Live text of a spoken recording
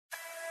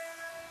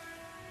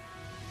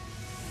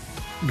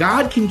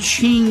God can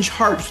change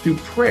hearts through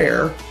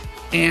prayer,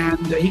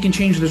 and he can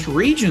change this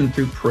region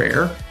through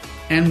prayer.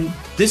 And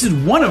this is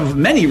one of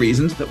many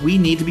reasons that we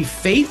need to be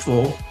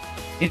faithful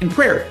in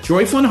prayer.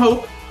 Joyful in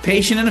hope,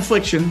 patient in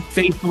affliction,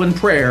 faithful in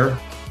prayer.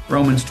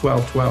 Romans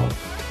 12:12.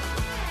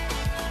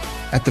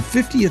 At the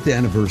 50th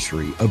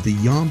anniversary of the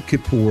Yom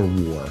Kippur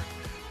War,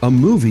 a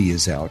movie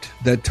is out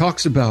that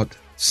talks about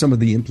some of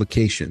the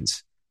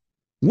implications.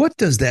 What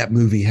does that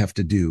movie have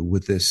to do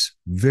with this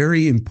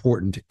very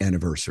important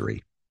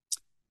anniversary?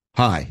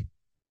 Hi,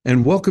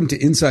 and welcome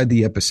to Inside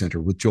the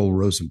Epicenter with Joel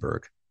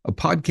Rosenberg, a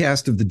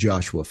podcast of the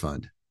Joshua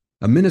Fund,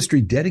 a ministry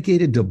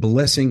dedicated to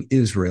blessing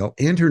Israel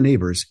and her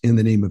neighbors in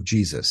the name of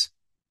Jesus.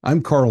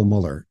 I'm Carl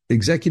Muller,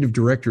 Executive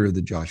Director of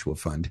the Joshua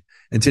Fund,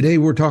 and today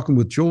we're talking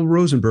with Joel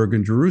Rosenberg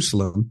in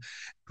Jerusalem.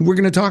 We're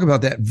going to talk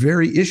about that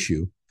very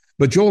issue.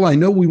 But Joel, I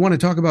know we want to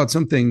talk about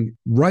something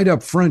right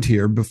up front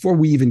here before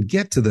we even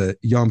get to the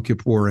Yom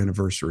Kippur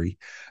anniversary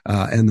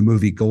and the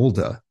movie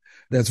Golda.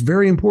 That's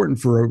very important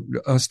for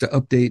us to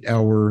update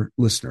our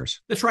listeners.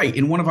 That's right.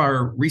 In one of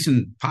our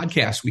recent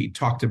podcasts, we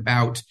talked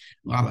about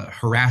a lot of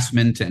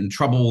harassment and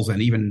troubles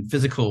and even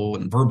physical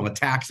and verbal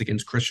attacks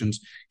against Christians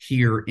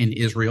here in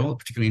Israel,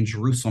 particularly in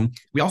Jerusalem.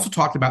 We also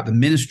talked about the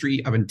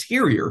Ministry of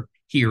Interior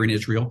here in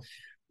Israel,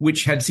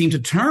 which had seemed to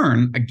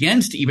turn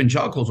against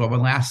evangelicals over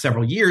the last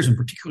several years, and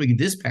particularly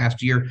this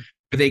past year,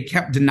 where they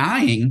kept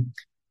denying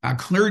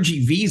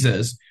clergy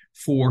visas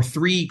for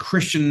 3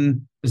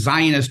 Christian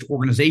Zionist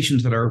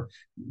organizations that are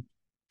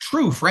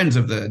true friends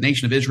of the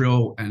nation of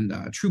Israel and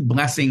true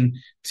blessing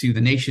to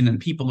the nation and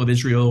people of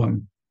Israel,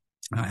 and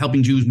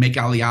helping Jews make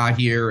Aliyah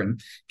here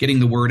and getting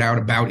the word out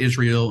about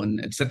Israel,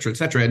 and et cetera, et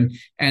cetera.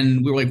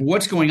 And we were like,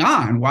 what's going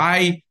on?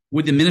 Why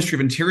would the Ministry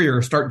of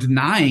Interior start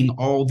denying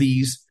all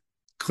these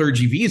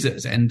clergy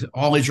visas? And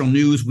All Israel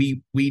News,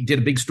 we did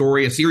a big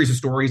story, a series of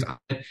stories.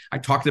 I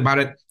talked about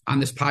it on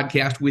this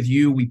podcast with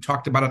you. We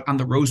talked about it on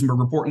the Rosenberg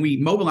Report, and we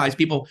mobilized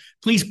people.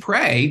 Please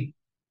pray,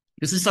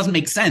 because this doesn't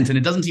make sense, and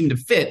it doesn't seem to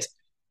fit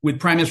with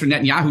Prime Minister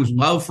Netanyahu's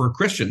love for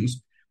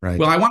Christians. Right.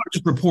 Well, I want to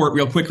just report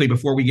real quickly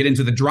before we get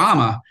into the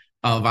drama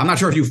of, I'm not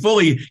sure if you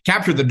fully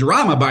captured the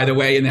drama, by the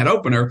way, in that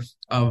opener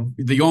of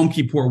the Yom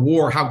Kippur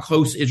War, how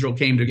close Israel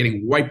came to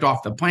getting wiped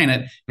off the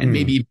planet and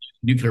maybe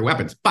nuclear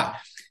weapons. But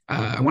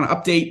I want to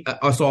update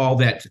us all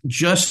that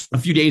just a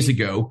few days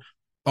ago,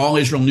 All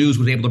Israel News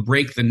was able to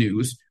break the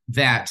news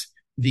that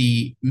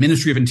the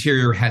Ministry of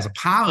Interior has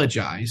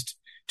apologized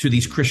to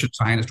these Christian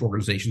Zionist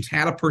organizations,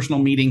 had a personal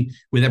meeting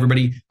with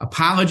everybody,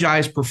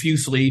 apologized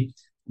profusely,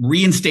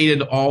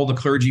 reinstated all the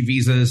clergy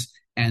visas,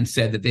 and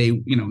said that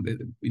they,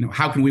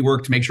 how can we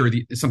work to make sure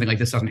something like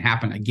this doesn't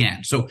happen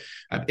again? So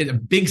it's a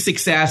big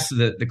success.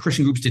 The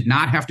Christian groups did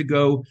not have to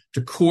go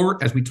to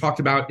court, as we talked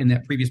about in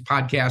that previous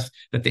podcast,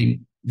 that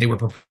they were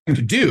preparing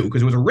to do,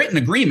 because it was a written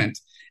agreement.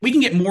 We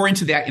can get more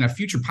into that in a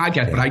future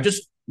podcast, but I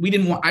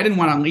didn't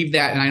want to leave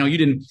that, and I know you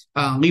didn't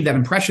leave that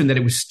impression that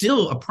it was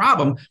still a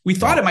problem. We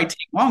thought it might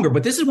take longer,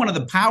 but this is one of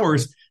the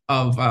powers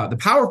of the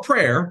power of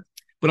prayer,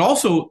 but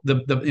also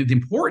the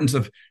importance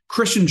of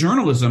Christian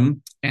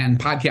journalism and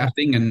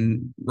podcasting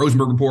and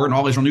Rosenberg Report and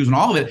All Israel News and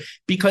all of it,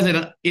 because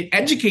it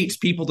educates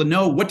people to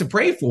know what to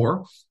pray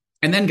for.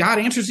 And then God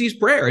answers these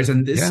prayers.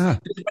 And this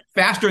went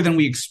faster than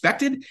we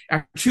expected.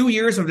 After 2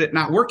 years of it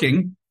not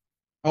working,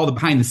 all the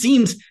behind the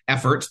scenes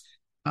efforts,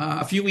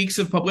 a few weeks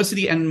of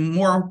publicity and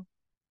more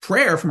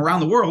prayer from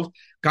around the world,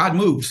 God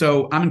moved.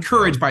 So I'm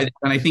encouraged by that.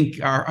 And I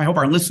think I hope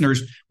our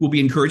listeners will be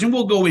encouraged, and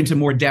we'll go into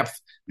more depth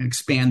and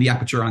expand the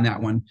aperture on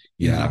that one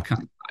in an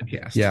upcoming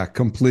podcast. Yeah,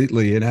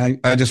 completely. And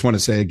I just want to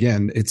say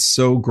again, it's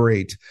so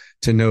great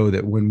to know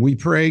that when we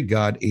pray,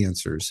 God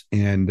answers.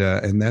 And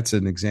that's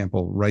an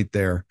example right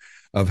there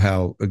of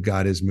how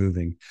God is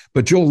moving.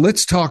 But Joel,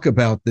 let's talk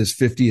about this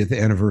 50th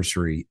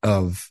anniversary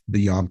of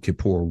the Yom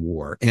Kippur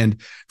War.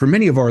 And for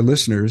many of our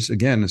listeners,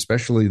 again,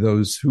 especially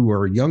those who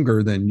are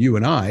younger than you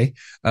and I,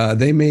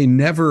 they may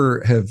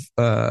never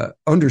have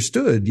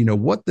understood,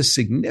 what the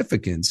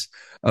significance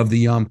of the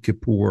Yom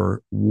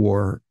Kippur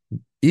War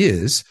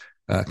is,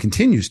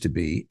 continues to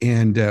be,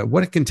 and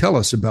what it can tell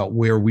us about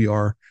where we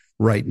are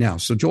right now.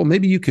 So Joel,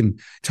 maybe you can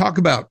talk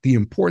about the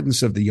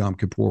importance of the Yom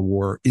Kippur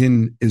War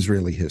in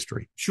Israeli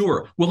history.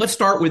 Sure. Well, let's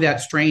start with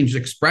that strange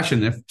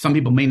expression. If some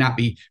people may not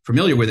be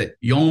familiar with it,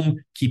 Yom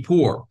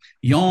Kippur.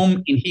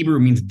 Yom in Hebrew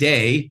means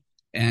day,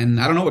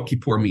 and I don't know what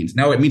Kippur means.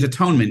 No, it means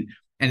atonement,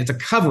 and it's a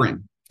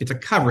covering. It's a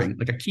covering,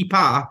 like a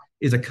kippah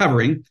is a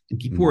covering, and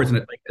Kippur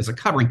is a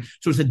covering.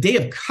 So it's a day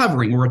of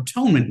covering or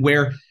atonement,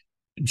 where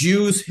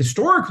Jews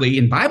historically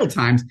in Bible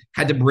times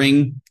had to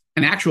bring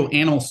an actual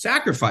animal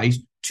sacrifice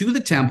to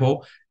the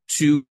temple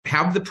to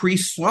have the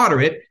priest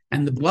slaughter it,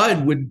 and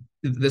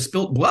the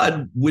spilt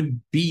blood would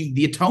be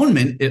the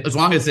atonement, as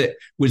long as it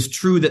was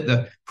true that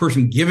the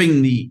person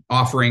giving the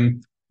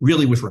offering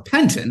really was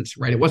repentant,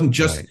 right? It wasn't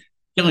just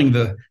killing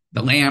the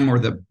lamb or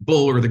the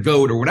bull or the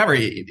goat or whatever.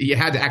 You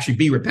had to actually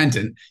be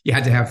repentant. You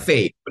had to have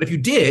faith. But if you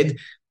did,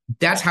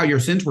 that's how your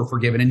sins were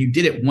forgiven. And you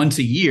did it once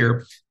a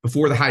year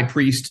before the high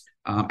priest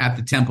at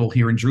the temple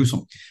here in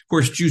Jerusalem. Of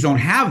course, Jews don't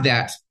have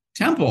that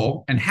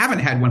temple and haven't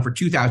had one for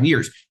 2,000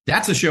 years.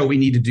 That's a show we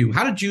need to do.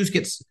 How do Jews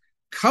get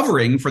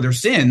covering for their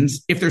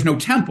sins if there's no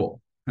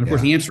temple? And of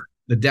course, the answer,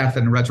 the death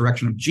and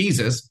resurrection of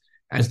Jesus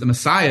as the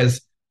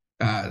Messiah's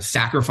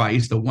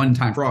sacrifice, the one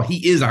time for all.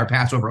 He is our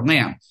Passover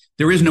lamb.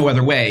 There is no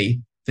other way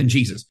than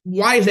Jesus.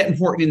 Why is that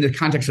important in the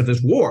context of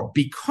this war?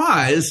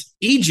 Because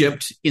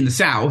Egypt in the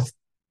south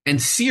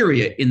and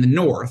Syria in the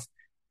north,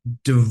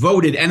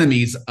 devoted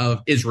enemies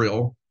of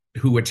Israel,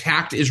 who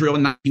attacked Israel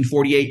in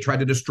 1948,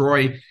 tried to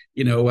destroy,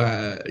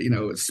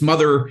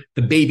 smother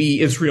the baby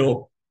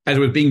Israel as it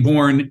was being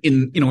born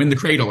in the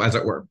cradle, as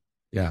it were.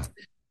 Yeah.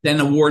 Then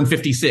the war in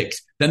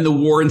 56, then the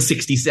war in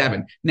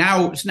 67.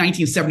 Now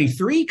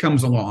 1973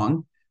 comes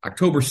along,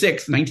 October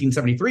 6th,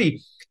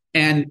 1973,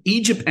 and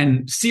Egypt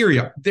and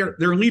Syria,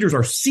 their leaders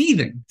are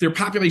seething. Their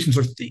populations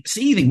are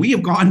seething. We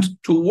have gone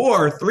to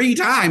war 3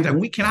 times, and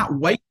we cannot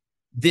wipe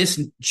this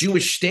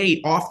Jewish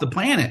state off the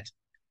planet,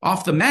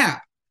 off the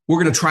map.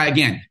 We're going to try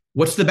again.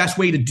 What's the best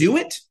way to do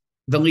it?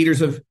 The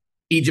leaders of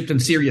Egypt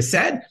and Syria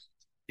said,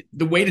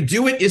 the way to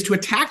do it is to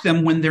attack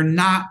them when they're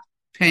not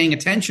paying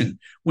attention,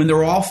 when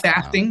they're all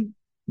fasting,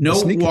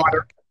 no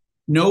water,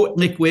 no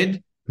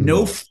liquid,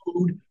 no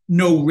food,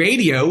 no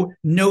radio,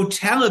 no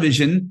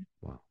television.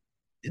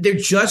 They're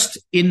just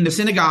in the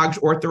synagogues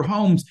or at their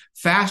homes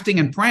fasting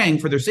and praying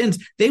for their sins.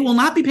 They will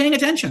not be paying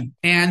attention.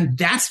 And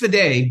that's the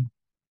day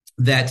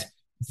that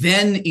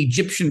then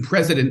Egyptian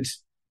President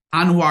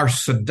Anwar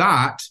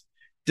Sadat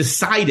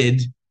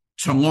decided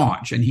to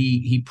launch. And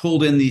he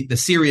pulled in the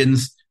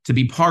Syrians to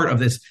be part of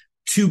this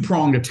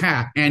 2-pronged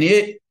attack. And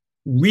it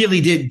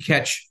really did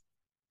catch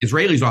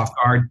Israelis off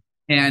guard.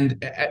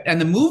 And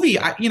the movie,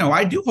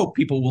 I do hope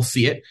people will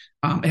see it.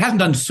 It hasn't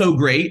done so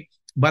great,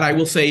 but I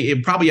will say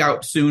it's probably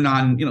out soon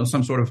on,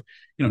 some sort of,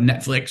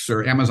 Netflix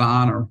or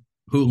Amazon or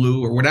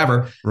Hulu or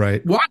whatever.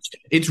 Right. Watch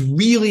it. It's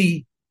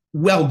really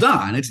well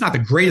done. It's not the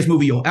greatest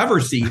movie you'll ever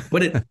see,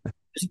 but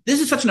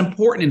this is such an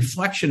important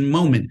inflection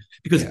moment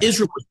because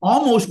Israel was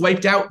almost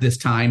wiped out this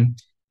time.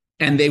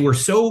 And they were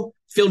so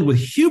filled with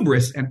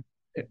hubris and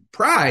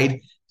pride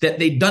that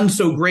they'd done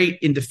so great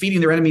in defeating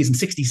their enemies in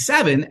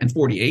 67 and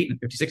 48 and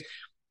 56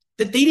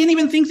 that they didn't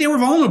even think they were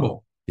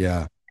vulnerable.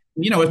 Yeah.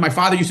 As my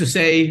father used to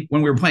say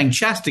when we were playing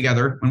chess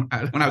together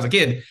when I was a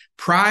kid,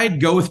 pride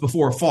goeth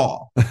before a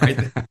fall,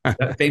 right?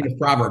 That famous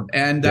proverb.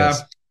 And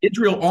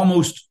Israel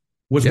almost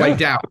was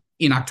wiped out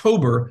in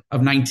October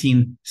of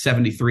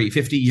 1973,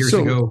 50 years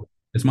ago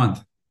this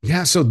month.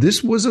 Yeah, so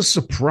this was a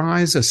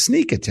surprise, a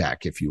sneak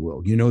attack, if you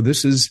will.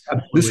 This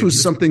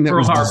was something that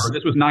Pearl Harbor.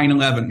 This was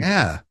 9/11.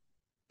 Yeah.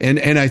 And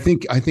I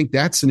think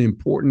that's an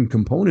important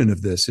component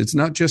of this. It's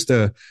not just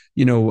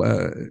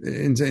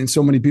in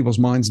so many people's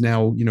minds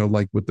now,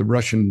 like with the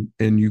Russian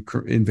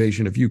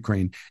invasion of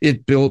Ukraine,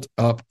 it built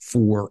up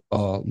for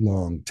a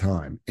long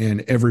time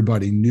and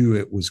everybody knew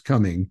it was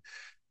coming.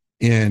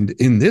 And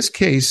in this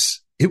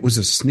case, it was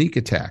a sneak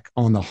attack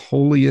on the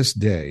holiest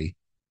day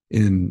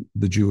in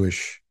the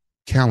Jewish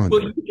calendar.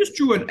 Well, you just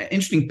drew an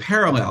interesting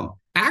parallel.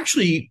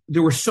 Actually,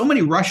 there were so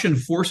many Russian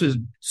forces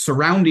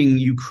surrounding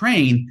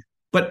Ukraine,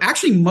 but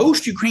actually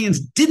most Ukrainians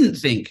didn't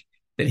think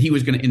that he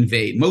was going to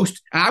invade.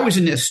 I was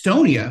in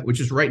Estonia, which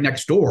is right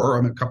next door,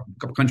 a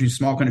couple countries,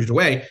 small countries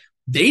away.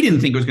 They didn't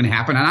think it was going to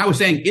happen. And I was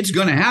saying, it's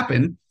going to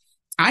happen.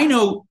 I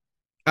know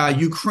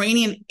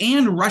Ukrainian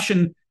and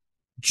Russian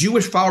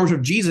Jewish followers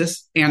of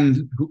Jesus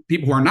and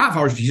people who are not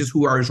followers of Jesus,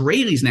 who are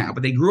Israelis now,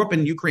 but they grew up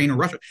in Ukraine or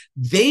Russia.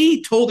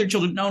 They told their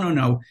children,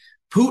 no,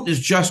 Putin is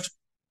just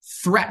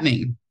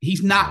threatening.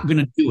 He's not going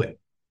to do it.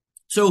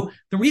 So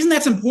the reason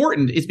that's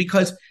important is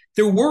because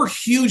there were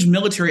huge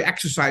military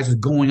exercises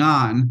going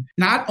on,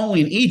 not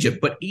only in Egypt,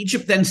 but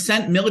Egypt then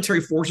sent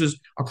military forces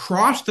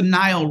across the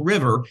Nile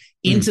River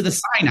into the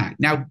Sinai.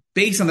 Now,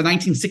 based on the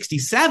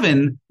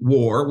 1967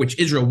 war, which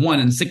Israel won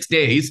in 6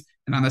 days,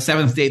 and on the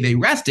 7th day they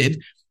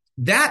rested,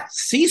 that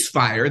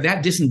ceasefire,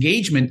 that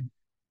disengagement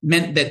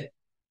meant that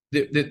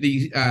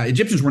the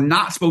Egyptians were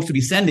not supposed to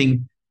be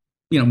sending,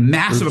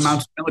 massive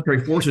amounts of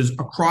military forces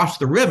across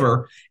the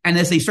river. And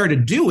as they started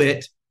to do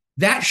it,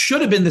 that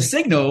should have been the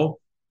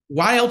signal.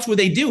 Why else would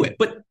they do it?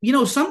 But,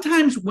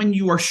 sometimes when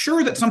you are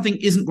sure that something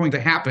isn't going to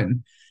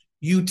happen,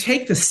 you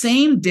take the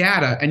same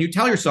data and you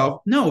tell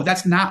yourself, no,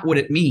 that's not what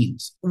it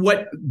means.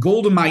 What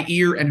Golda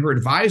Meir and her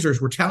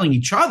advisors were telling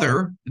each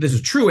other, this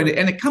is true, and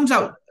it comes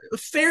out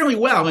fairly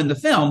well in the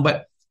film,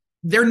 but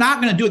they're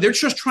not going to do it. They're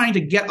just trying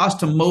to get us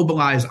to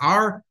mobilize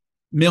our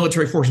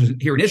military forces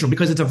here in Israel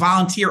because it's a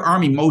volunteer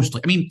army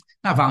mostly. I mean,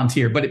 not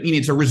volunteer, but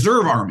it's a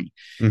reserve army.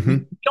 Mm-hmm.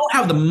 You don't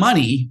have the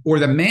money or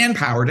the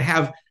manpower to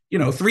have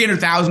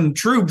 300,000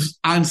 troops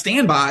on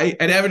standby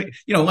at every,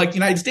 like the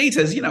United States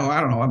has,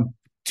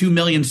 2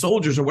 million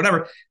soldiers or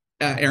whatever,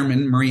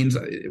 airmen, Marines,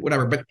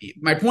 whatever. But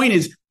my point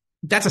is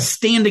that's a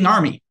standing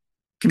army,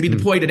 can be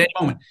deployed at any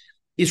moment.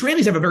 The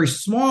Israelis have a very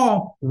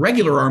small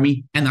regular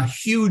army and a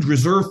huge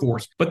reserve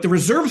force, but the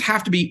reserves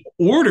have to be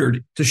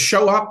ordered to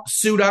show up,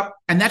 suit up,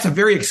 and that's a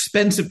very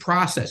expensive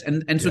process.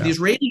 And so the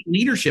Israeli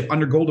leadership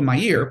under Golda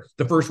Meir,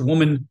 the first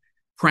woman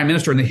prime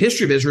minister in the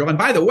history of Israel, and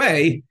by the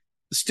way,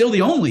 still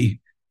the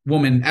only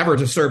woman ever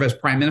to serve as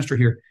prime minister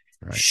here.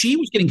 Right. She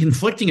was getting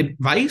conflicting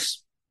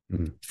advice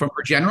from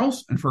her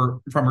generals and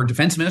from her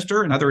defense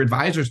minister and other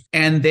advisors.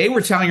 And they were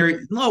telling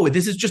her, no,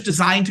 this is just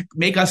designed to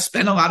make us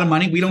spend a lot of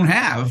money we don't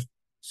have.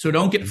 So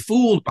don't get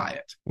fooled by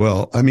it.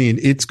 Well, I mean,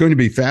 it's going to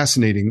be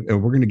fascinating. We're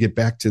going to get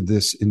back to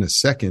this in a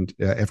second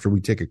after we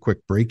take a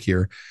quick break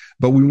here.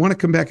 But we want to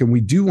come back and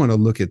we do want to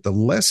look at the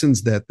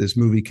lessons that this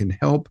movie can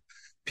help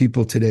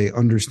people today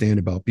understand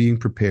about being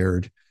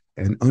prepared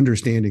and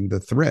understanding the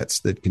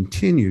threats that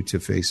continue to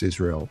face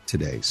Israel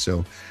today.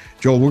 So,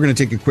 Joel, we're going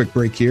to take a quick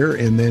break here,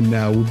 and then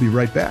we'll be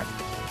right back.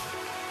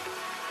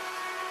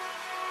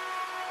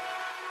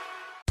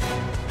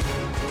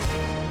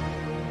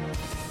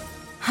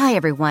 Hi,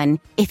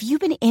 everyone. If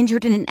you've been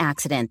injured in an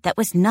accident that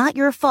was not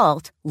your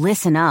fault,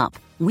 listen up.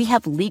 We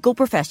have legal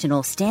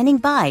professionals standing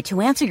by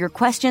to answer your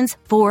questions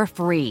for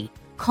free.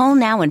 Call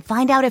now and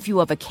find out if you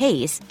have a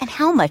case and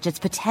how much it's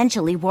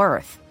potentially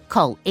worth.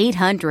 Call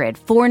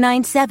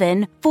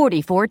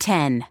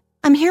 800-497-4410.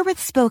 I'm here with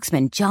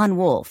spokesman John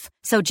Wolf.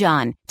 So,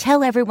 John,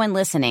 tell everyone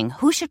listening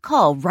who should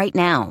call right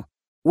now.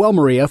 Well,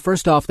 Maria,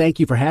 first off, thank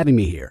you for having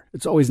me here.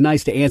 It's always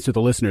nice to answer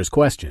the listeners'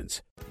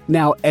 questions.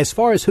 Now, as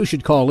far as who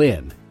should call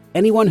in,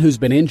 anyone who's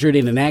been injured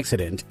in an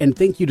accident and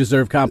think you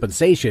deserve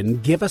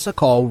compensation, give us a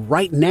call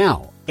right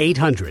now.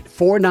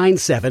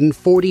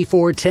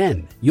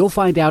 800-497-4410. You'll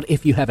find out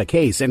if you have a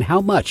case and how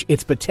much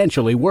it's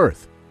potentially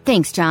worth.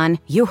 Thanks, John.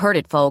 You heard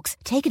it, folks.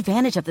 Take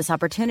advantage of this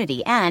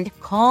opportunity and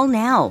call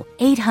now.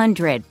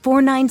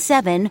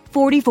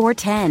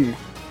 800-497-4410.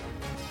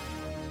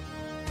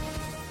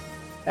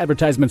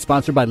 Advertisement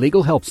sponsored by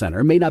Legal Help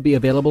Center. May not be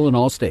available in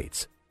all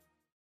states.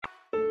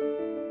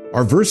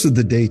 Our verse of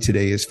the day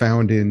today is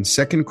found in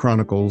 2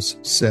 Chronicles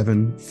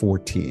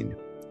 7:14.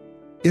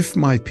 If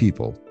my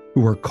people,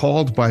 who are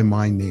called by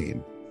my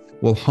name,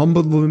 will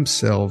humble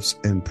themselves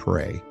and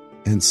pray,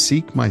 and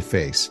seek my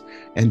face,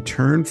 and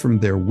turn from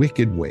their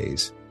wicked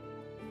ways,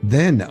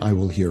 then I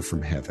will hear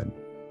from heaven,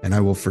 and I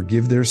will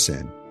forgive their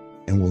sin,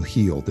 and will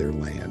heal their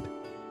land.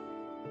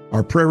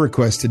 Our prayer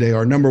requests today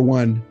are, number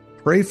one,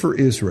 pray for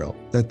Israel,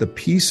 that the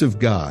peace of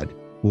God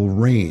will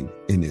reign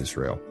in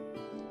Israel.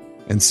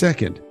 And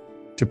second,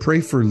 to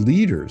pray for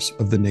leaders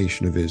of the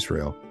nation of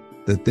Israel,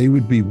 that they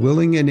would be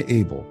willing and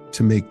able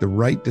to make the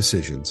right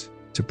decisions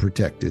to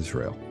protect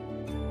Israel.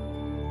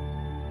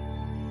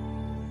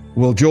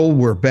 Well, Joel,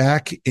 we're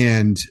back.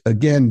 And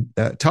again,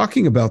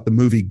 talking about the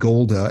movie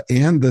Golda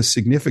and the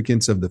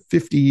significance of the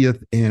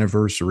 50th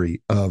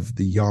anniversary of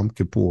the Yom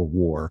Kippur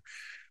War.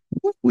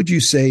 What would you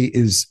say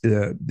is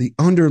the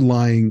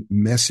underlying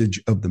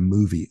message of the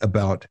movie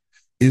about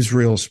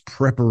Israel's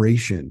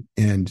preparation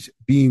and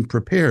being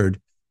prepared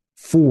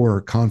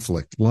for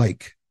conflict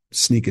like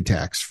sneak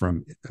attacks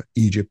from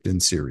Egypt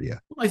and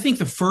Syria? Well, I think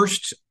the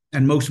first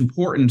and most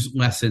important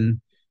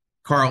lesson,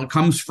 Carl,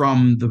 comes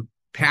from the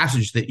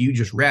passage that you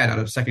just read out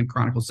of 2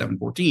 Chronicles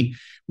 7:14,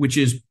 which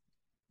is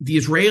the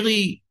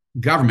Israeli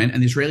government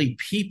and the Israeli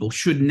people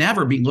should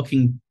never be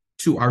looking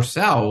to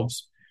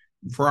ourselves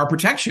for our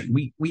protection.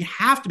 We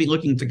have to be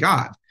looking to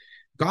God.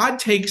 God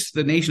takes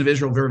the nation of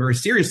Israel very, very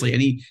seriously,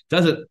 and he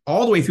does it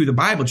all the way through the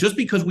Bible. Just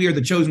because we are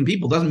the chosen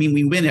people doesn't mean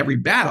we win every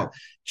battle.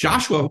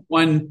 Joshua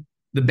won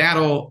the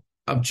battle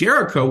of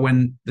Jericho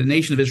when the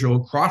nation of Israel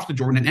crossed the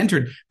Jordan and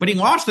entered, but he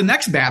lost the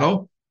next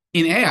battle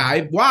in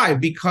Ai. Why?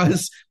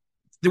 Because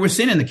there was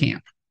sin in the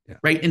camp,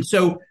 right? And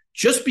so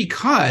just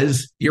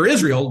because you're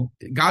Israel,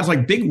 God's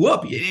like, big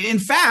whoop. In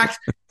fact,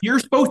 you're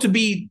supposed to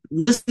be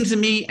listening to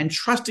me and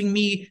trusting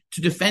me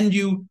to defend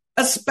you,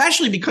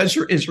 especially because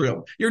you're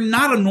Israel. You're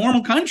not a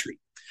normal country.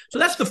 So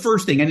that's the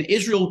first thing. And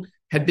Israel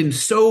had been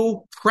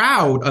so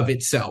proud of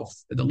itself.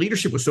 The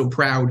leadership was so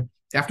proud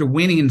after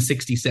winning in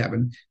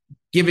 67,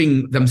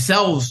 giving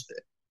themselves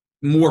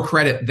more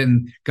credit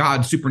than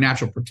God's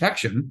supernatural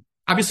protection.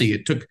 Obviously,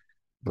 it took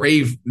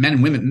brave men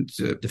and women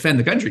to defend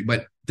the country,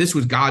 but this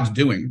was God's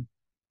doing.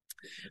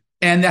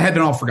 And that had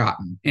been all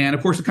forgotten. And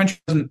of course, the country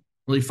doesn't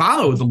really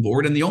follow the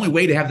Lord. And the only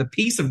way to have the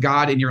peace of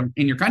God in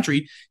your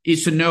country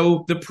is to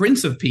know the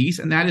Prince of Peace,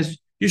 and that is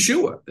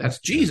Yeshua. That's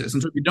Jesus.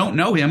 And so if you don't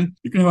know him,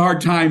 you can have a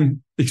hard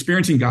time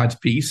experiencing God's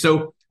peace.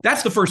 So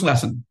that's the first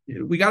lesson.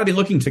 We got to be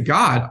looking to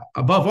God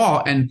above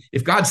all. And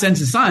if God sends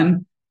his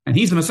son and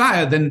he's the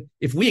Messiah, then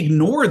if we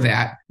ignore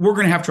that, we're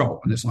going to have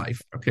trouble in this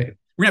life. Okay.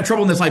 We're going to have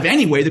trouble in this life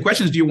anyway. The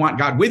question is, do you want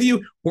God with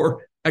you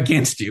or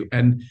against you?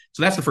 And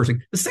so that's the first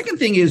thing. The second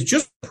thing is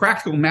just a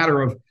practical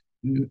matter of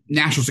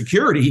national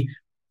security.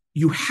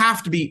 You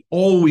have to be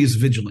always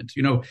vigilant.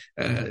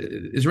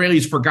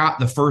 Israelis forgot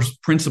the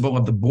first principle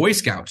of the Boy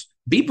Scouts: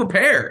 be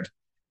prepared.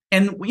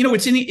 And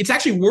it's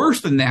actually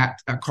worse than that,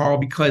 Carl,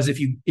 because if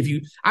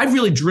I've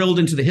really drilled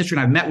into the history,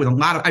 and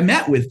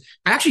I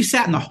actually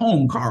sat in the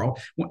home, Carl.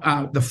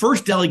 The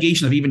first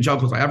delegation of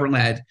evangelicals I ever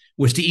led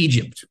was to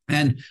Egypt,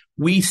 and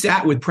we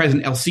sat with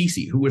President El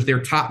Sisi, who was their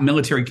top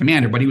military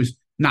commander, but he was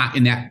not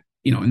in that,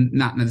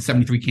 not in the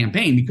 73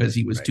 campaign because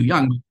he was too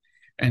young.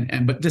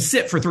 But to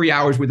sit for 3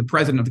 hours with the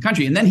president of the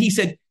country. And then he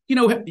said,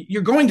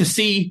 you're going to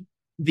see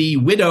the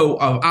widow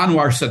of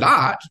Anwar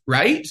Sadat,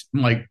 right?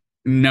 I'm like,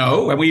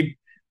 no. And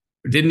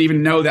didn't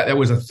even know that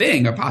was a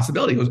thing, a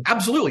possibility. He goes,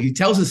 absolutely. He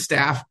tells his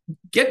staff,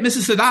 get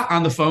Mrs. Sadat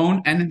on the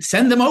phone and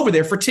send them over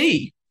there for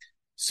tea.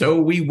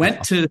 So we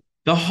went to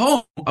the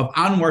home of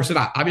Anwar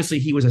Sadat. Obviously,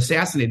 he was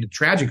assassinated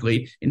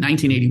tragically in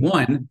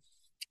 1981,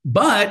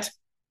 but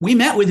we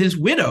met with his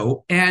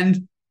widow,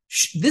 and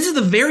this is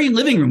the very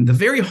living room, the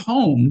very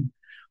home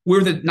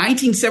where the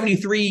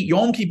 1973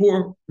 Yom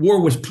Kippur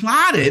War was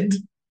plotted.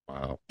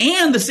 Wow.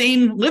 And the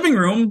same living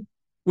room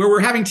where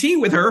we're having tea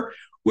with her,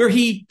 where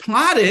he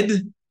plotted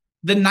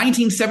the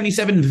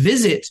 1977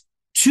 visit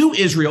to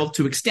Israel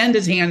to extend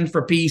his hand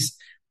for peace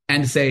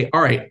and say,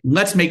 all right,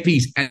 let's make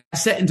peace, and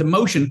set into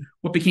motion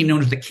what became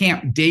known as the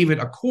Camp David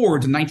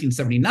Accords in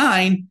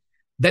 1979.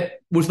 That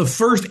was the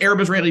first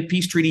Arab-Israeli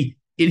peace treaty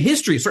in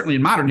history, certainly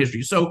in modern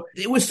history. So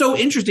it was so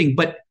interesting.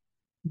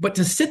 But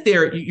to sit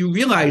there, you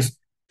realize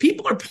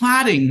people are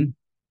plotting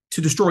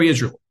to destroy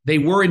Israel. They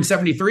were in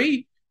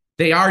 73.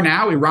 They are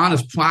now. Iran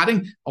is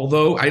plotting,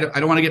 although I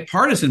don't want to get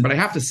partisan, but I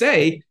have to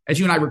say, as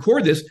you and I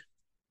record this,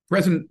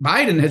 President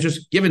Biden has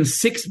just given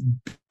 $6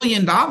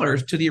 billion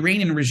to the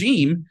Iranian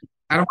regime.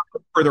 I don't want to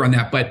go further on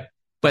that,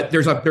 but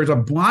there's a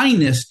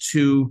blindness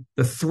to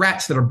the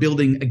threats that are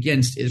building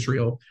against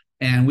Israel.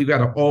 And we've got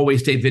to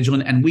always stay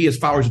vigilant. And we as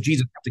followers of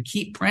Jesus have to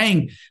keep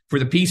praying for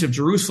the peace of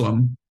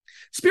Jerusalem.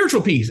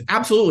 Spiritual peace,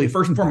 absolutely,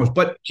 first and foremost,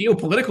 but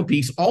geopolitical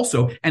peace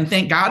also. And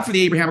thank God for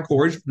the Abraham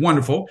Accords.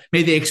 Wonderful.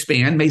 May they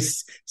expand. May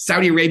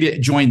Saudi Arabia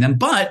join them.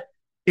 But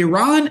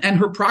Iran and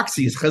her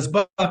proxies,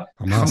 Hezbollah,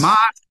 Hamas,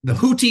 the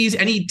Houthis,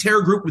 any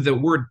terror group with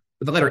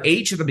the letter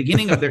H at the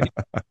beginning of their,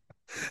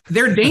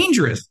 they're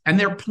dangerous, and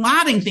they're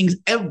plotting things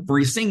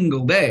every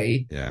single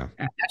day. Yeah.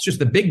 And that's just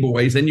the big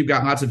boys. Then you've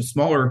got lots of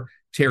smaller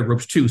terror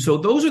groups too. So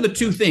those are the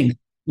two things.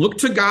 Look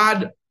to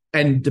God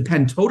and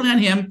depend totally on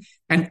him,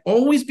 and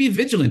always be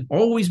vigilant,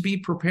 always be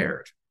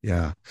prepared.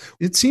 Yeah.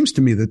 It seems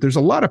to me that there's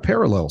a lot of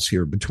parallels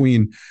here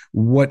between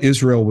what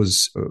Israel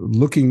was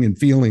looking and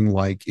feeling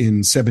like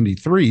in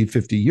 73,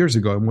 50 years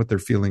ago, and what they're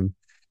feeling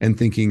and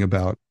thinking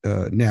about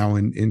now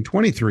in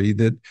 23,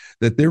 that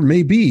there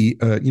may be,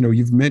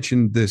 you've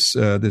mentioned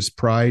this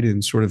pride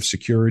and sort of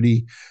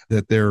security,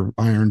 that their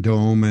Iron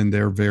Dome and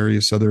their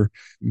various other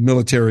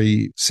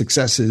military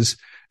successes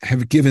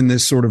have given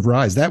this sort of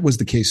rise. That was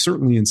the case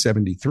certainly in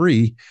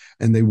 73,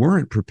 and they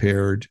weren't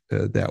prepared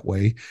that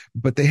way.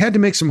 But they had to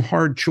make some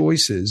hard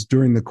choices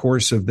during the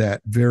course of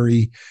that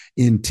very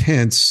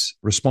intense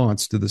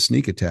response to the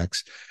sneak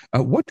attacks.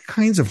 What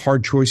kinds of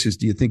hard choices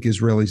do you think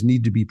Israelis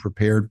need to be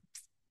prepared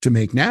to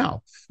make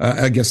now?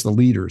 I guess the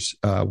leaders,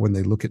 when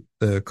they look at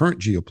the current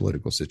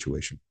geopolitical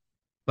situation.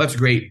 That's a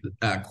great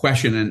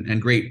question and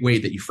great way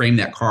that you frame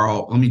that,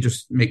 Carl. Let me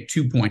just make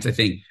 2 points, I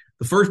think.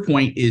 The first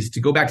point is to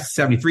go back to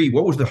 73.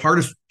 What was the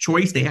hardest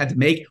choice they had to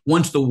make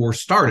once the war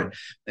started?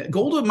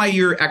 Golda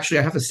Meir, actually,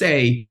 I have to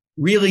say,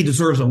 really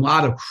deserves a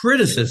lot of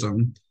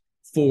criticism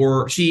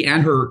for she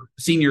and her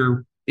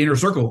senior inner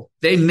circle.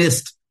 They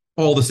missed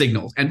all the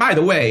signals. And by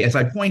the way, as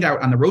I point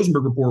out on the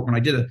Rosenberg report, when I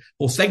did a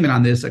whole segment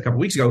on this a couple of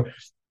weeks ago,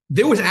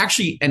 there was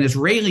actually an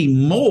Israeli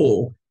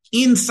mole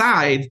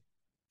inside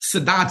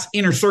Sadat's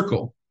inner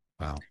circle.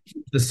 Wow.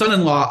 The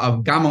son-in-law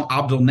of Gamal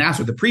Abdel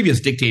Nasser, the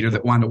previous dictator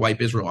that wanted to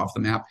wipe Israel off the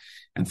map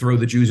and throw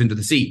the Jews into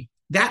the sea.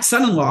 That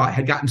son-in-law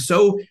had gotten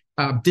so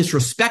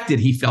disrespected,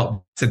 he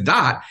felt,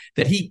 Sadat,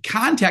 that he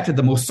contacted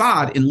the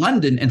Mossad in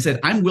London and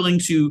said, I'm willing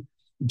to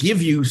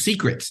give you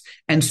secrets.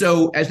 And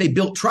so as they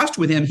built trust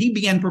with him, he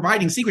began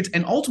providing secrets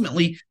and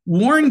ultimately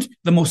warned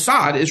the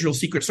Mossad,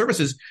 Israel's secret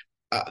services,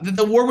 that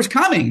the war was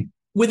coming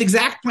with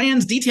exact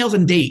plans, details,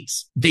 and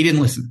dates. They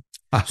didn't listen.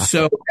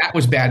 So that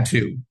was bad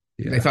too.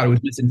 Yeah. They thought it was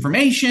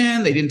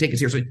misinformation. They didn't take it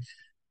seriously.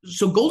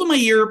 So Golda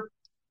Meir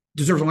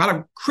deserves a lot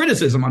of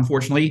criticism,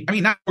 unfortunately. I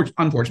mean, not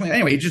unfortunately.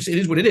 Anyway, it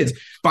is what it is,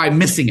 by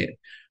missing it.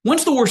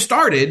 Once the war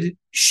started,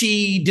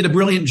 she did a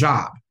brilliant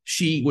job.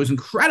 She was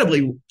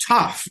incredibly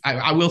tough,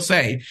 I will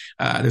say.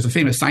 There's a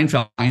famous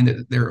Seinfeld line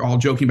that they're all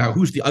joking about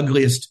who's the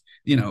ugliest,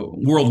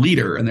 world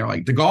leader. And they're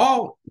like, de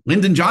Gaulle,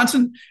 Lyndon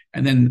Johnson.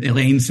 And then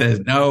Elaine says,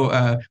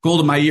 no,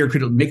 Golda Meir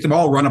could make them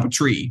all run up a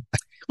tree.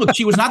 Look,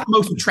 she was not the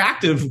most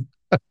attractive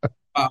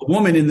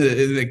woman in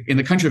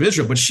the country of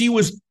Israel, but she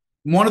was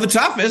one of the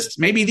toughest,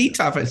 maybe the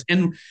toughest.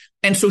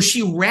 And so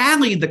she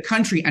rallied the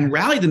country and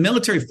rallied the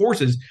military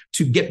forces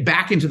to get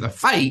back into the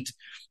fight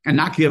and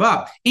not give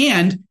up.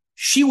 And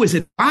she was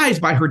advised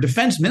by her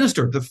defense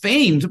minister, the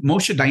famed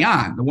Moshe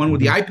Dayan, the one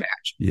with the eye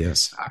patch.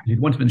 Yes.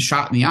 He'd once been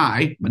shot in the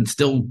eye and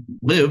still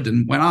lived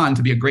and went on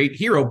to be a great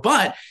hero.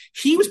 But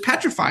he was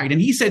petrified. And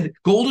he said,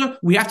 Golda,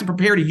 we have to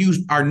prepare to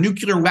use our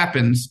nuclear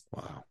weapons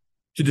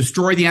to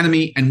destroy the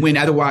enemy and win.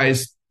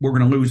 Otherwise, we're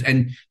going to lose.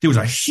 And there was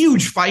a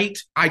huge fight.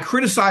 I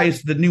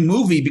criticized the new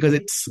movie because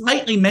it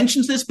slightly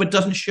mentions this, but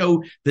doesn't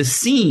show the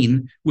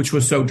scene, which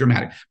was so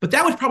dramatic. But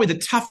that was probably the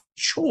tough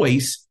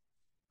choice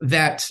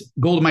that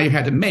Golda Meir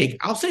had to make.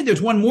 I'll say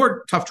there's one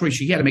more tough choice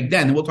she had to make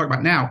then, and we'll talk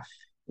about now.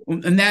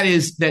 And that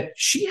is that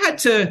she had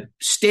to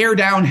stare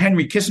down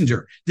Henry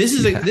Kissinger. This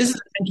is a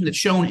tension that's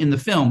shown in the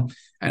film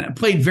and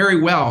played very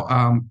well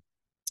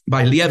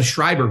by Liev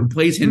Schreiber, who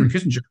plays Henry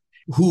Kissinger.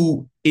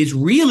 who is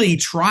really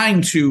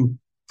trying to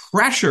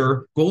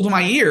pressure Golda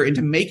Meir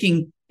into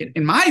making,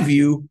 in my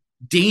view,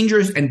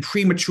 dangerous and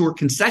premature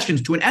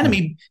concessions to an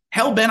enemy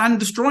hell-bent on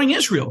destroying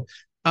Israel.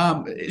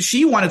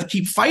 She wanted to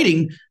keep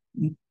fighting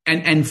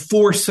and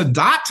force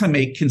Sadat to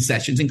make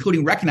concessions,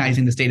 including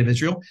recognizing the state of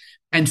Israel.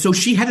 And so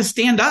she had to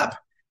stand up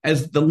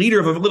as the leader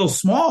of a little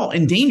small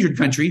endangered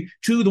country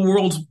to the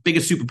world's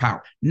biggest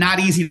superpower. Not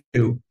easy to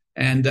do.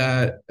 And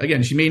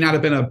again, she may not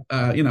have been a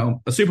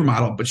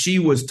supermodel, but she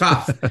was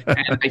tough.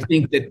 And I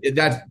think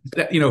that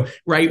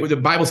right, where the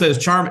Bible says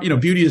charm,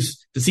 beauty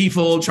is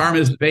deceitful, charm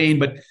is vain,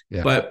 but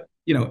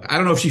I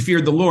don't know if she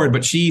feared the Lord,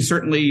 but she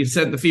certainly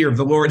sent the fear of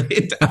the Lord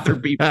into other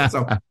people.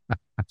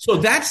 So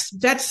that's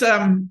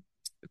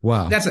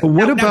wow. But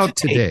what about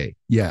today?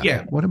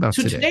 Yeah. What about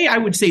today? So today I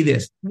would say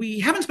this. We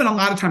haven't spent a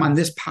lot of time on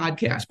this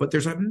podcast, but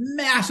there's a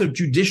massive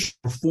judicial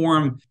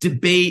reform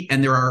debate.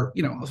 And there are,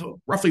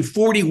 roughly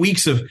 40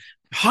 weeks of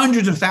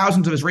hundreds of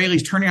thousands of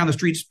Israelis turning on the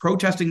streets,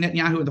 protesting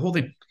Netanyahu and the whole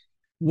thing.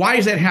 Why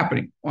is that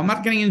happening? Well, I'm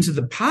not getting into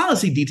the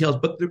policy details,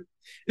 but the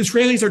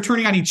Israelis are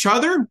turning on each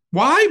other.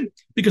 Why?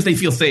 Because they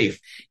feel safe.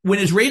 When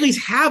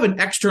Israelis have an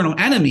external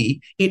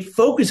enemy, it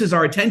focuses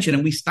our attention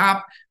and we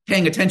stop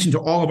paying attention to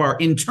all of our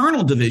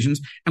internal divisions,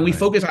 and we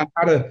focus on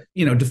how to,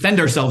 defend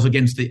ourselves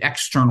against the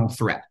external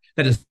threat.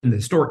 That is in the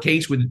historic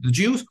case with the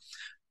Jews.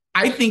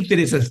 I think that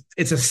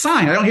it's a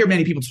sign. I don't hear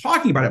many people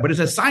talking about it, but it's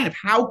a sign of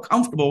how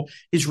comfortable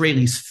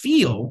Israelis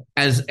feel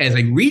as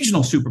a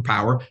regional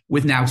superpower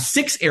with now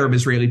 6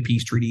 Arab-Israeli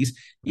peace treaties.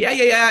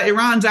 Yeah.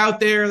 Iran's out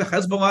there, the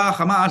Hezbollah,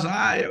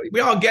 Hamas. We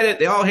all get it.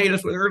 They all hate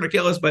us. They're going to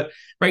kill us. But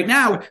right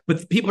now,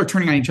 people are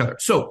turning on each other.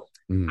 So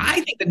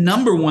I think the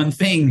number one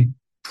thing,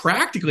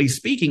 practically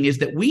speaking, is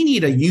that we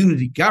need a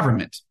unity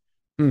government.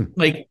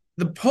 Like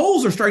the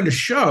polls are starting to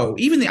show,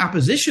 even the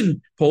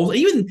opposition polls,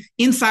 even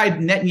inside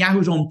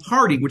Netanyahu's own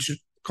party, which is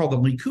called the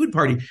Likud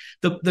party,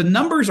 the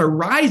numbers are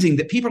rising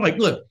that people are like,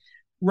 look,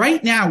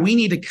 right now we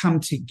need to come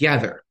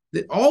together.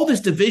 All this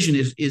division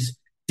is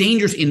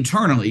dangerous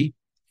internally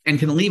and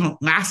can leave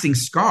lasting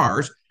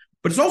scars,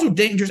 but it's also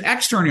dangerous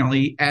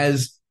externally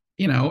as,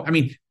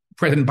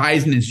 President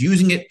Biden is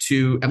using it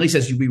to, at least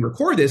as we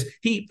record this,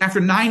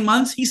 after 9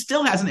 months, he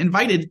still hasn't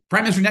invited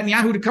Prime Minister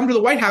Netanyahu to come to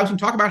the White House and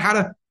talk about how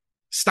to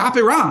stop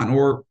Iran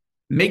or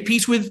make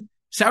peace with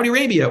Saudi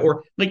Arabia,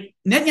 or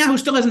Netanyahu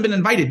still hasn't been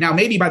invited. Now,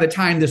 maybe by the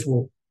time this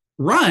will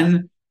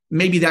run,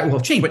 maybe that will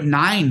have changed, but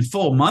 9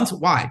 full months.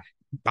 Why?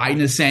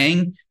 Biden is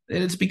saying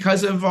that it's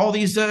because of all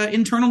these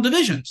internal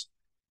divisions.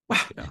 Wow.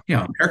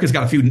 America's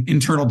got a few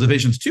internal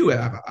divisions too,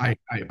 I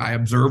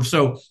observe.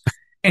 So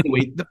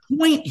anyway, the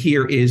point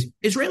here is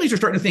Israelis are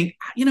starting to think,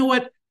 you know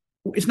what?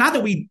 It's not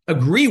that we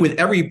agree with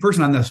every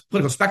person on the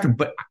political spectrum,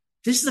 but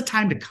this is the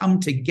time to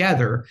come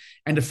together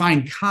and to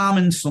find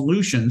common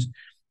solutions.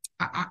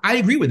 I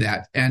agree with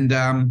that. And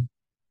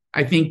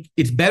I think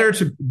it's better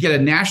to get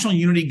a national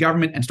unity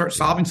government and start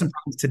solving some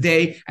problems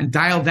today and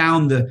dial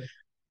down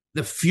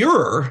the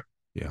furor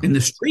in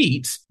the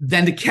streets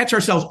than to catch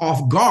ourselves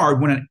off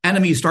guard when an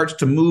enemy starts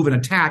to move and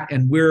attack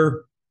and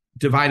we're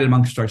divided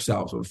amongst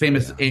ourselves. A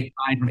famous line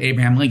from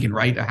Abraham Lincoln,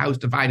 right? A house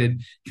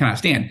divided cannot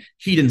stand.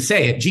 He didn't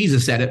say it.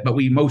 Jesus said it, but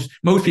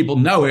most people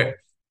know it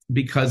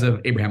because of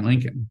Abraham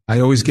Lincoln. I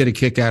always get a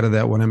kick out of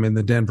that when I'm in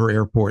the Denver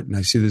airport and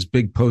I see this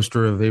big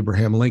poster of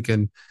Abraham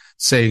Lincoln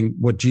saying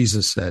what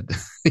Jesus said.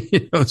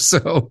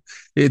 So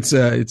it's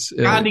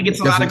Gandhi gets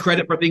a lot of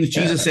credit for things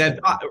Jesus said.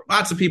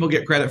 Lots of people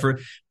get credit for,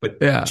 but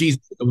Jesus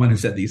is the one who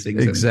said these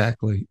things.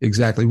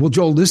 Exactly. Well,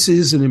 Joel, this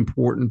is an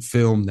important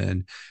film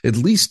then, at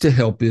least to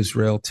help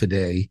Israel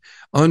today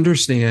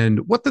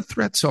understand what the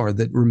threats are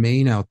that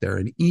remain out there.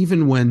 And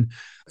even when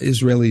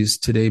Israelis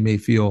today may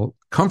feel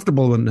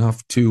comfortable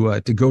enough to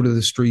go to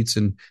the streets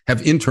and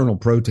have internal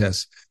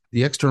protests,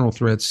 the external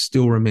threats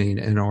still remain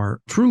and are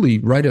truly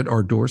right at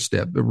our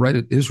doorstep, right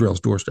at Israel's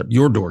doorstep,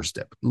 your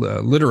doorstep,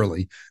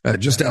 literally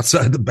just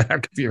outside the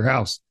back of your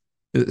house.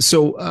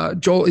 So,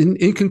 Joel,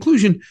 in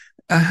conclusion,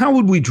 how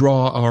would we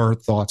draw our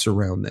thoughts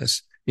around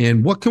this?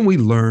 And what can we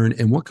learn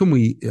and what can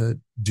we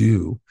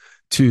do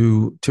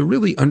to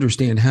really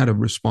understand how to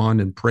respond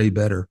and pray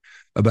better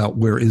about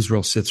where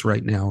Israel sits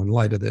right now in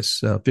light of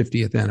this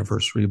 50th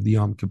anniversary of the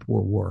Yom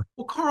Kippur War?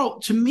 Well, Carl,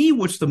 to me,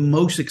 what's the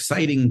most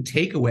exciting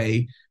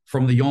takeaway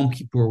from the Yom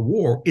Kippur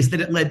War is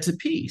that it led to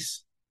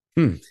peace.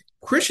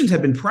 Christians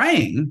have been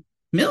praying,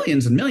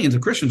 millions and millions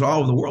of Christians all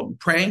over the world,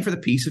 praying for the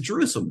peace of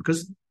Jerusalem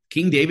because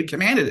King David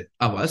commanded it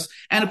of us.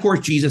 And of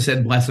course, Jesus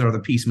said, blessed are the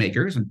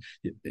peacemakers. And,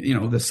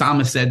 the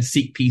psalmist said,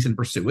 seek peace and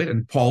pursue it.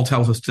 And Paul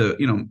tells us to,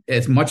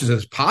 as much as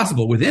is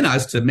possible within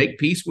us to make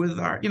peace with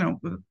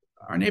with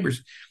our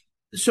neighbors.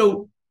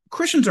 So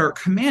Christians are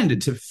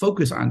commanded to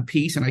focus on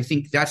peace. And I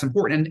think that's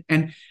important.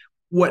 And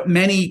what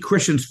many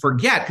Christians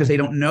forget because they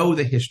don't know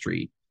the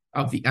history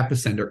of the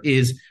epicenter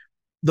is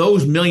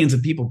those millions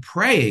of people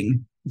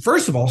praying,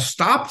 first of all,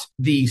 stopped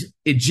the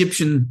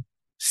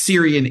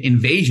Egyptian-Syrian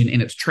invasion in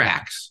its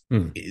tracks.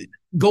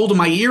 Golda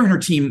Meir and her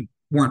team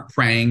weren't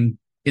praying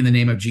in the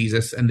name of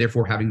Jesus and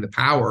therefore having the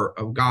power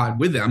of God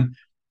with them,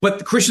 but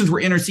the Christians were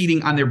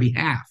interceding on their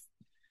behalf.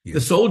 Yeah.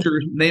 The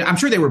soldiers, I'm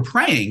sure they were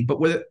praying, but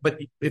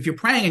if you're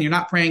praying and you're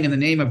not praying in the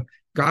name of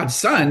God's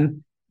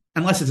Son,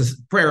 unless it's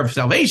a prayer of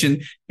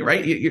salvation,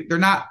 right?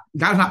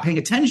 God's not paying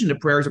attention to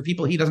prayers of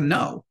people he doesn't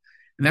know.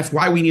 And that's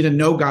why we need to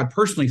know God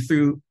personally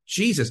through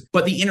Jesus.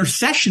 But the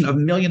intercession of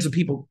millions of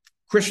people,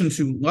 Christians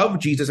who love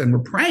Jesus and were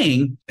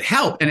praying,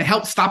 helped, and it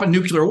helped stop a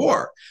nuclear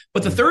war.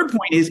 But the third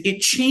point is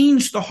it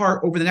changed the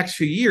heart over the next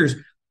few years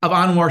of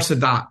Anwar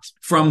Sadat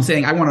from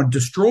saying, I want to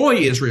destroy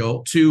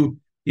Israel, to,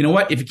 you know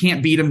what, if you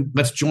can't beat him,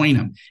 let's join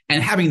him.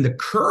 And having the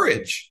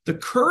courage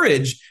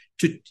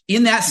to,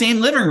 in that same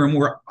living room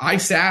where I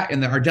sat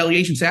and our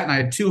delegation sat, and I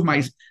had two of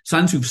my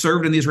sons who've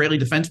served in the Israeli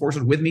Defense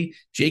Forces with me,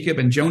 Jacob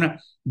and Jonah.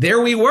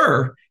 There we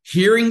were,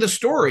 hearing the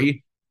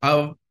story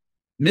of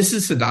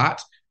Mrs.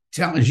 Sadat,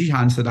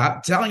 Jihan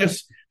Sadat, telling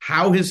us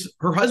how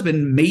her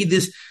husband made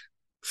this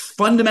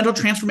fundamental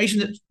transformation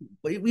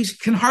that we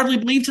can hardly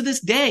believe to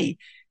this day,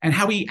 and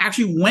how he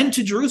actually went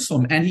to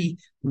Jerusalem and he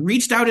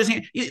reached out his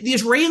hand. The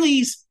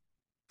Israelis,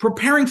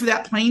 preparing for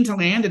that plane to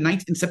land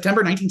in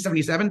September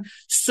 1977,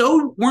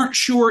 so weren't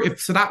sure if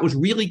Sadat was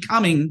really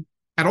coming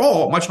at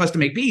all, much less to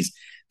make peace.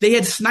 They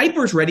had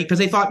snipers ready because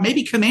they thought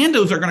maybe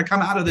commandos are going to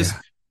come out of this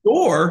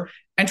door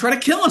and try to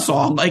kill us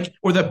all,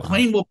 or the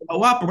plane will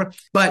blow up.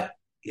 But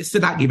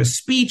Sadat gave a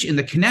speech in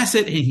the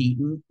Knesset and he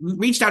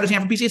reached out his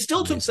hand for peace. It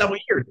still took several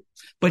years,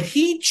 but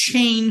he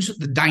changed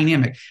the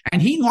dynamic,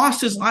 and he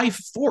lost his life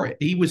for it.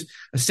 He was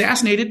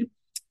assassinated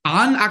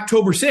on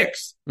October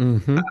 6th.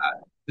 Mm-hmm.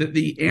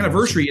 The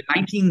anniversary in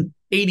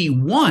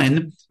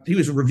 1981, he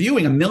was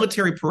reviewing a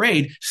military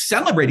parade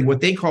celebrating what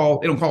they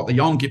don't call it the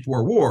Yom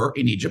Kippur War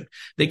in Egypt.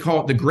 They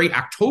call it the Great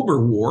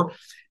October War.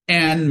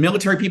 And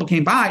military people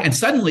came by, and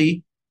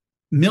suddenly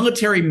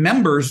military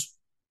members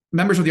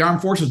of the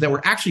armed forces that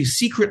were actually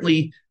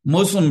secretly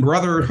Muslim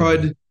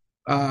Brotherhood,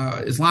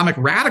 Islamist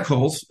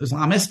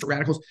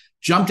radicals,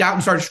 jumped out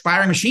and started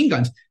firing machine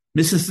guns.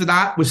 Mrs.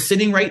 Sadat was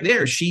sitting right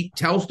there. She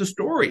tells the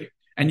story.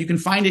 And you can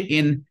find it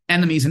in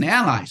Enemies and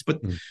Allies.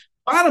 But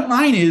bottom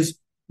line is,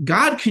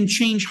 God can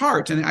change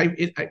hearts. And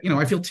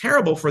I feel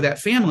terrible for that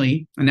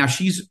family. And now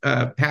she's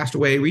passed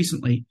away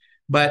recently.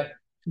 But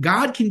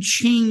God can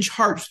change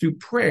hearts through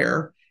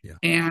prayer. Yeah.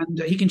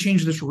 And he can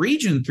change this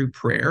region through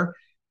prayer.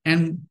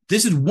 And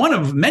this is one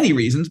of many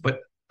reasons, but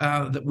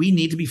that we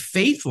need to be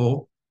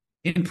faithful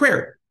in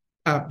prayer.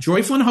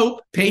 Joyful in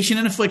hope, patient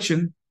in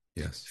affliction,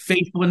 yes,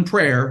 faithful in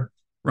prayer,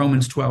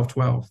 Romans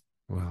 12:12.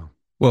 Wow.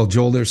 Well,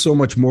 Joel, there's so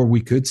much more we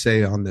could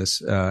say on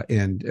this,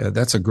 and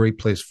that's a great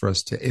place for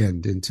us to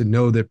end, and to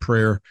know that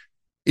prayer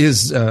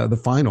is the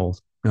final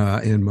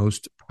and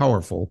most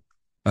powerful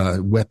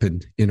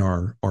weapon in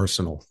our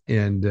arsenal.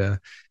 And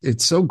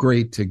it's so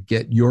great to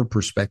get your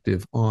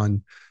perspective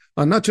on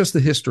not just the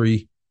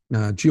history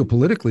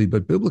geopolitically,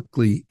 but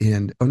biblically,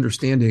 and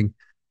understanding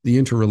the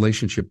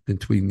interrelationship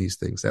between these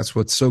things. That's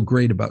what's so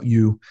great about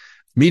you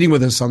meeting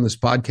with us on this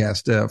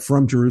podcast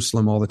from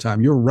Jerusalem all the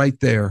time. You're right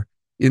there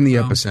in the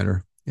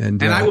epicenter.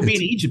 And I will be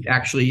in Egypt,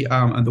 actually,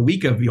 on the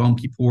week of Yom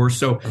Kippur.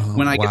 So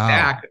when I get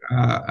back,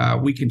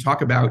 we can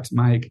talk about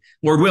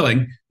Lord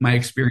willing, my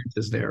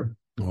experiences there.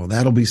 Well,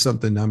 that'll be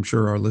something I'm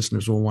sure our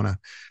listeners will want to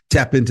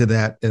tap into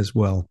that as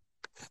well.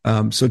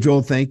 So,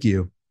 Joel, thank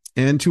you.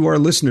 And to our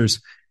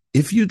listeners,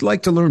 if you'd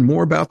like to learn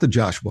more about the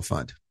Joshua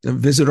Fund,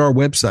 visit our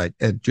website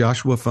at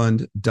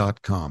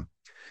joshuafund.com.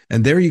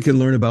 And there you can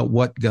learn about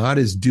what God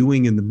is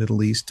doing in the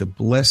Middle East to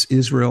bless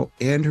Israel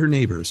and her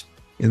neighbors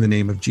in the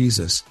name of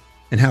Jesus,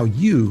 and how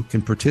you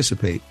can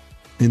participate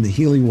in the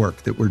healing work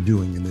that we're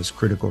doing in this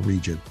critical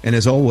region. And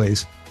as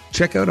always,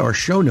 check out our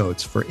show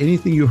notes for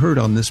anything you heard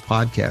on this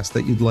podcast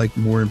that you'd like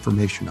more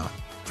information on.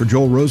 For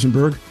Joel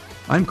Rosenberg,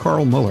 I'm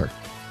Carl Muller.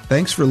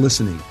 Thanks for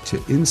listening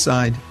to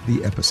Inside the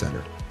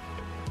Epicenter.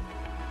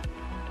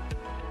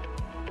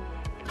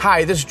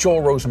 Hi, this is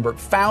Joel Rosenberg,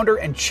 founder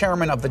and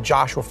chairman of the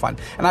Joshua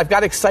Fund, and I've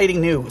got exciting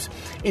news.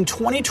 In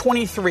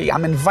 2023,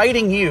 I'm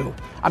inviting you,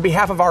 on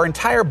behalf of our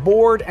entire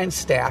board and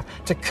staff,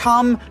 to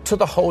come to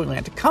the Holy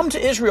Land, to come to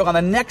Israel on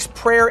the next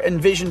Prayer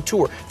and Vision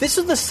Tour. This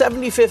is the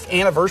 75th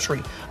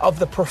anniversary of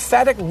the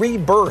prophetic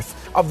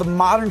rebirth of the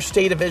modern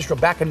state of Israel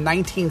back in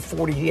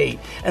 1948.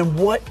 And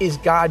what is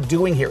God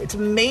doing here? It's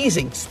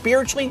amazing,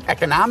 spiritually,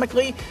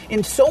 economically,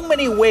 in so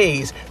many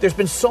ways. There's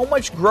been so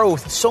much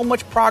growth, so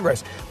much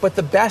progress, but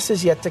the best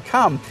is yet to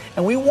come.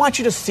 And we want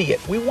you to see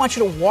it. We want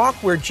you to walk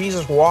where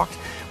Jesus walked.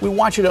 We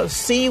want you to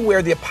see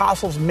where the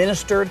apostles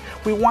ministered.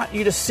 We want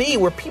you to see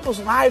where people's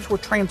lives were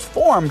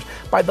transformed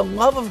by the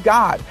love of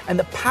God and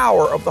the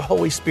power of the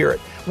Holy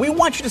Spirit. We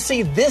want you to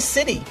see this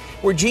city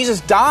where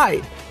Jesus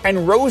died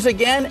and rose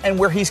again, and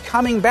where he's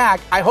coming back,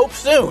 I hope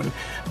soon.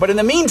 But in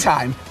the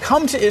meantime,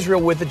 come to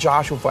Israel with the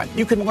Joshua Fund.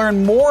 You can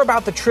learn more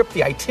about the trip,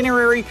 the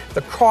itinerary,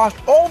 the cost,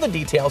 all the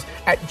details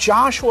at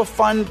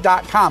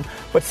joshuafund.com.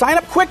 But sign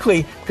up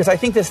quickly, because I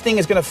think this thing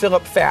is going to fill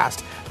up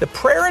fast. The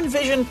Prayer and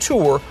Vision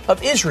Tour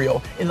of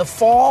Israel in the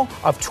fall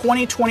of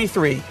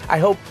 2023. I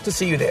hope to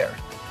see you there.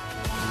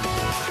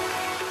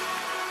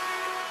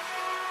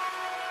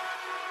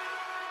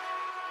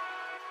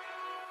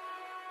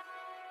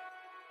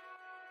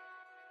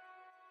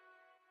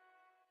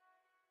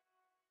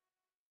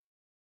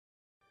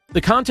 The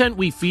content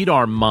we feed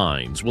our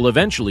minds will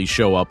eventually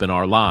show up in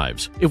our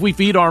lives. If we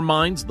feed our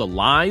minds the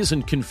lies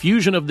and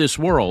confusion of this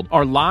world,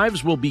 our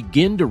lives will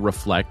begin to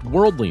reflect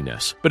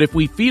worldliness. But if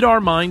we feed our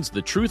minds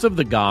the truth of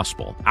the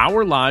gospel,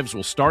 our lives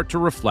will start to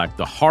reflect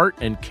the heart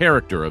and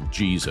character of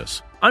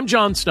Jesus. I'm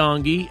John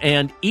Stange,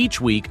 and each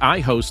week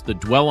I host the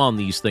Dwell on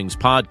These Things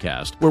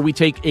podcast, where we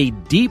take a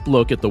deep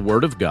look at the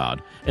Word of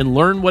God and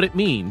learn what it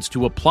means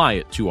to apply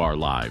it to our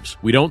lives.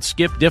 We don't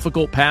skip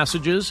difficult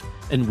passages,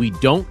 and we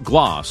don't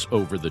gloss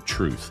over the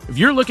truth. If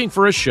you're looking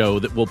for a show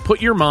that will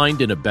put your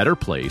mind in a better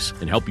place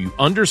and help you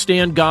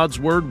understand God's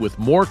Word with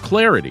more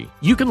clarity,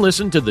 you can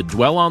listen to the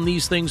Dwell on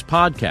These Things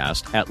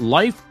podcast at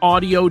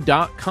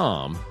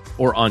lifeaudio.com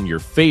or on your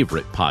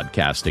favorite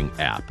podcasting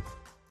app.